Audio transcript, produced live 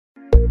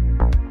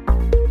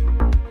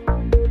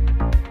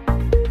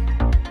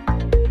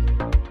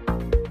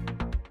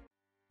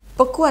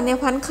ประกวดแนว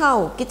พันธุ์ข้าว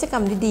กิจกร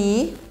รมดี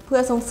ๆเพื่อ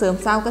ส่งเสริม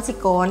ชาวเกษตร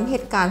กรเห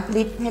ตุการผ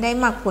ลิตให้ได้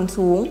มากผล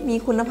สูงมี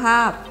คุณภ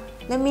าพ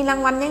และมีราง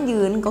วัลยั่ง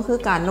ยืนก็คือ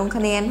การลงค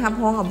ะแนนรับ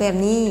รองเอาแบบ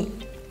นี้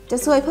จะ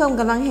ช่วยเพิ่ม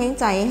กำลังแรง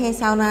ใจให้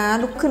ชาวนา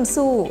ลุกขึ้น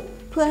สู้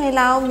เพื่อให้เ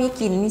รามี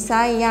กินมีไ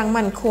ส้อย่าง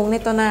มั่นคงใน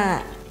ต่อหน้า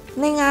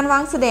ในงานวา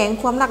งแสดง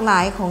ความหลากหลา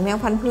ยของแนว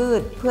พันธุ์พื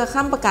ชเพื่อ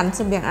ค้ำประกันเส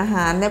บียงอาห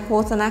ารและโภ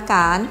ชนาก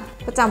าร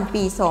ประจำ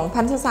ปี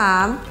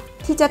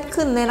 2023 ที่จัด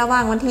ขึ้นในระหว่า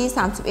งวันที่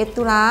 31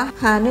 ตุลา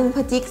คม 1 พ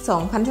ฤศจิกา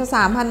ยน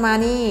 2023 ผ่านมา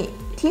นี้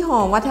ที่หอ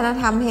วัฒน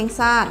ธรรมแห่ง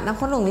ชาตินค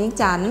รหลวงเวียง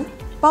จันทร์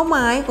เป้าหม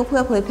ายก็เพื่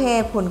อเผยแพร่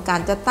ผลกา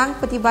รจัดตั้ง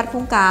ปฏิบัติโคร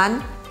งการ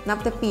นับ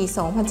แต่ปี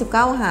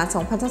 2019 หา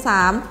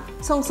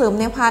 2023 ส่งเสริม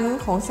แนวพันธุ์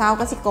ของชาวเ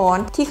กษตรกร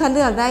ที่คัดเ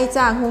ลือกได้จ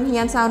ากโรงเรี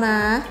ยนชาวนา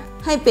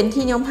ให้เป็น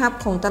ที่ยอมรับ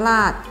ของตล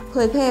าดเผ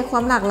ยแพร่ควา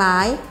มหลากหลา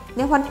ยแน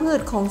วพันธุ์พืช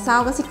ของชา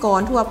วเกษตรกร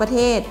ทั่วประเท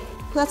ศ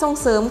เพื่อส่ง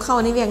เสริมเข้า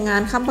ในเวียงงา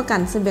นค้ำประกั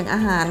นเสบียงอา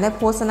หารและโภ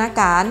ชนา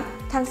การ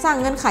ทั้งสร้าง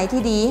เงื่อนไข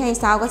ที่ดีให้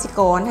ชาวเกษตร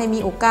กรให้มี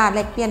โอกาสแล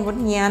กเปลี่ยนบท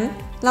เรียน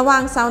ระหว่า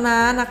งชาวนา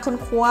นักค้น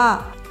คว้า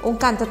อง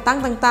ค์การจัดตั้ง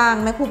ต่าง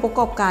ๆและผู้ประก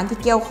อบการที่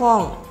เกี่ยวข้อง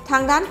ทา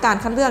งด้านการ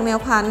คัดเลือกแนว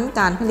พันธุ์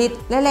การผลิต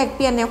และแลกเป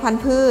ลี่ยนแนวพัน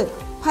ธุ์พืช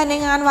ภายใน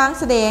งานวาง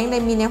แสดงได้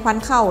มีแนวพัน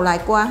ธุ์ข้าวหลาย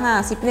กว่า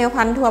50แนว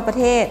พันธุ์ทั่วประ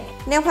เทศ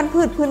แนวพันธุ์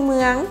พืชพื้นเ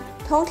มือง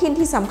ท้องถิ่น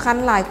ที่สำคัญ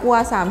หลายกว่า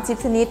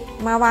30ชนิด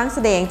มาวางแส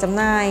ดงจำ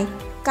หน่าย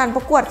การป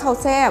ระกวดข้าว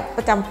แซ่บป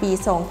ระจำปี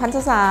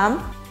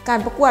 2023 การ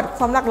ประกวดค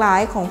วามหลากหลา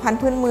ยของพันธุ์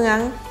พื้นเมือง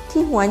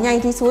ที่หัวใหญ่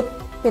ที่สุด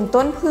เป็น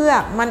ต้นเพือ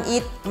กมันอิ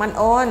ดมัน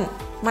อ้อน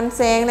มันแ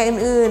ซงและ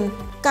อื่น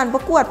ๆการปร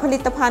ะกวดผลิ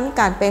ตภัณฑ์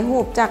การแปรรู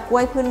ปจากกล้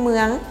วยพื้นเมื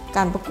องก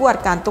ารประกวด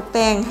การตกแ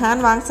ต่งห้าน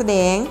วางแสด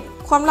ง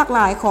ความหลากหล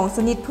ายของช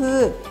นิดพื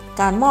ช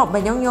การมอบใบ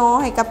ย่อ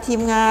ๆให้กับที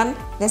มงาน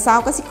และชาว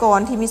เกษตรกร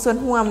ที่มีส่วน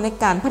ร่วมใน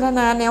การพัฒน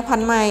าแนวพัน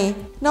ธุ์ใหม่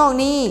นอก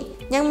นี้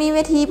ยังมีเว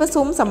ทีประ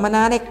ชุมสัมมน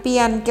าแลกเปลี่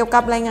ยนเกี่ยวกั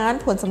บรายงาน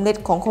ผลสำเร็จ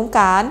ของโครง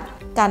การ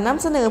น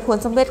ำเสนอผล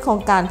สำเร็จของ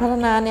การพัฒ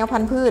นาแนวพั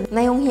นธุ์พืชใน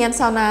โรงเรียน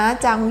ชาวนา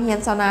จากโรงเรียน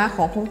ชาวนาข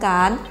องโครงก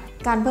าร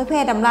เผยแพร่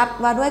ดำรัส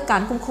ว่าด้วยกา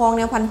รคุ้มครองแ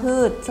นวพันธุ์พื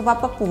ชฉบับ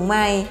ปรับปรุงให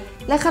ม่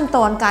และขั้นต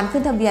อนการขึ้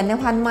นทะเบียนแนว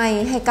พันธุ์ใหม่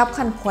ให้กับ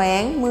ขันแขว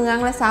งเมือง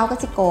และชาวเกษ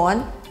ตรกร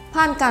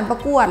ผ่านการประ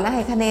กวดและใ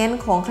ห้คะแนน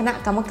ของคณะ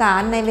กรรมกา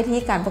รในเวที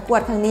การประกวด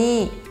ครั้งนี้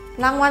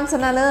รางวัลช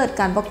นะเลิศ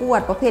การประกวด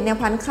ประเภทแนว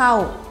พันธุ์ข้าว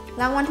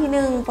รางวัลที่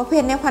1ประเภ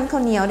ทแนวพันธุ์ข้า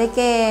วเหนียวได้แ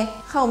ก่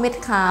ข้าวเม็ด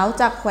ขาว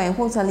จากแขวงพ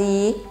งศาลี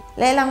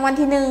และรางวัล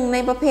ที่1ใน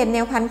ประเภทแน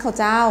วพันธุ์ข้าว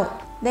เจ้า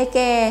ได้แ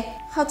ก่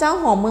ข้าวเจ้า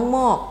หอมเมืองหม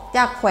อกจ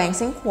ากแขวงเ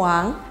ชียงขวา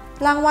ง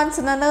รางวัลช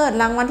นะเลิศ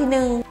รางวัลที่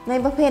1ใน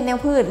ประเภทแนว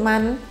พืชมั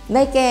นไ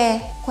ด้แก่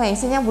แขวง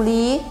สัญญบุ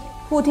รี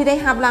ผู้ที่ได้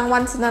รับรางวั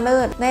ลชนะเลิ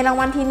ศในราง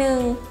วัลที่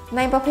1ใ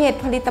นประเภท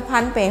ผลิตภั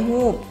ณฑ์แปร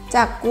รูปจ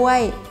ากกล้วย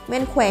แม่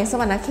นแขวงส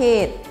วรรณเข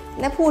ต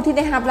และผู้ที่ไ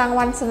ด้รับราง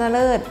วัลชนะเ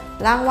ลิศ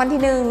รางวัล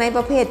ที่1ในป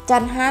ระเภทจั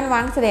ดห้านว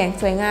างแสดง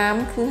สวยงาม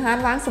คือห้าน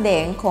วางแสด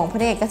งของแผ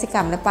นกเกษตรกร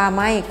รมและป่าไ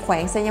ม้แขว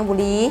งสัญญบุ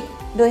รี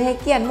โดยให้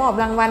เกียรติมอบ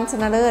รางวัลช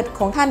นะเลิศข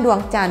องท่านดวง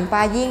จันทร์ป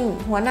ายิ่ง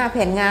หัวหน้าแผ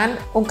นงาน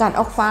องค์การ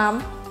ออกฟาร์ม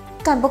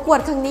การประกวด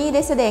ครั้งนี้ไ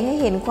ด้แสดงให้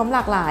เห็นความหล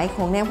ากหลายข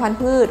องแนวพันธุ์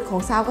พืชของ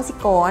ชาวเกษตร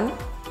กร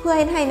เพื่อ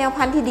ให้แนว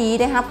พันธุ์ที่ดี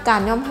ได้รับกา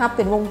รยอมรับเ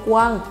ป็นวงก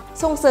ว้าง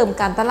ส่งเสริม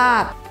การตลา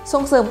ด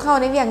ส่งเสริมเข้า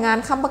ในเวียงงาน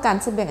ค้ำประกัน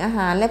เสบียงอาห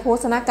ารและโภ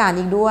ชนาการ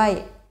อีกด้วย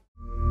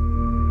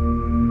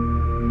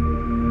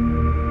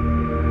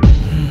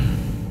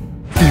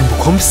ดื่ม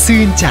ความ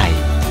ซื่นใจ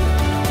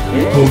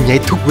ห่วงใย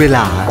ทุกเวล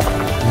า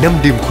น้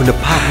ำดื่มคุณ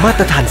ภาพมาต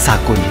รฐานสา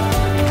กล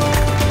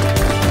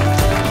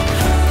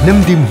น้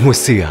ำดื่มหัว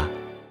เสือ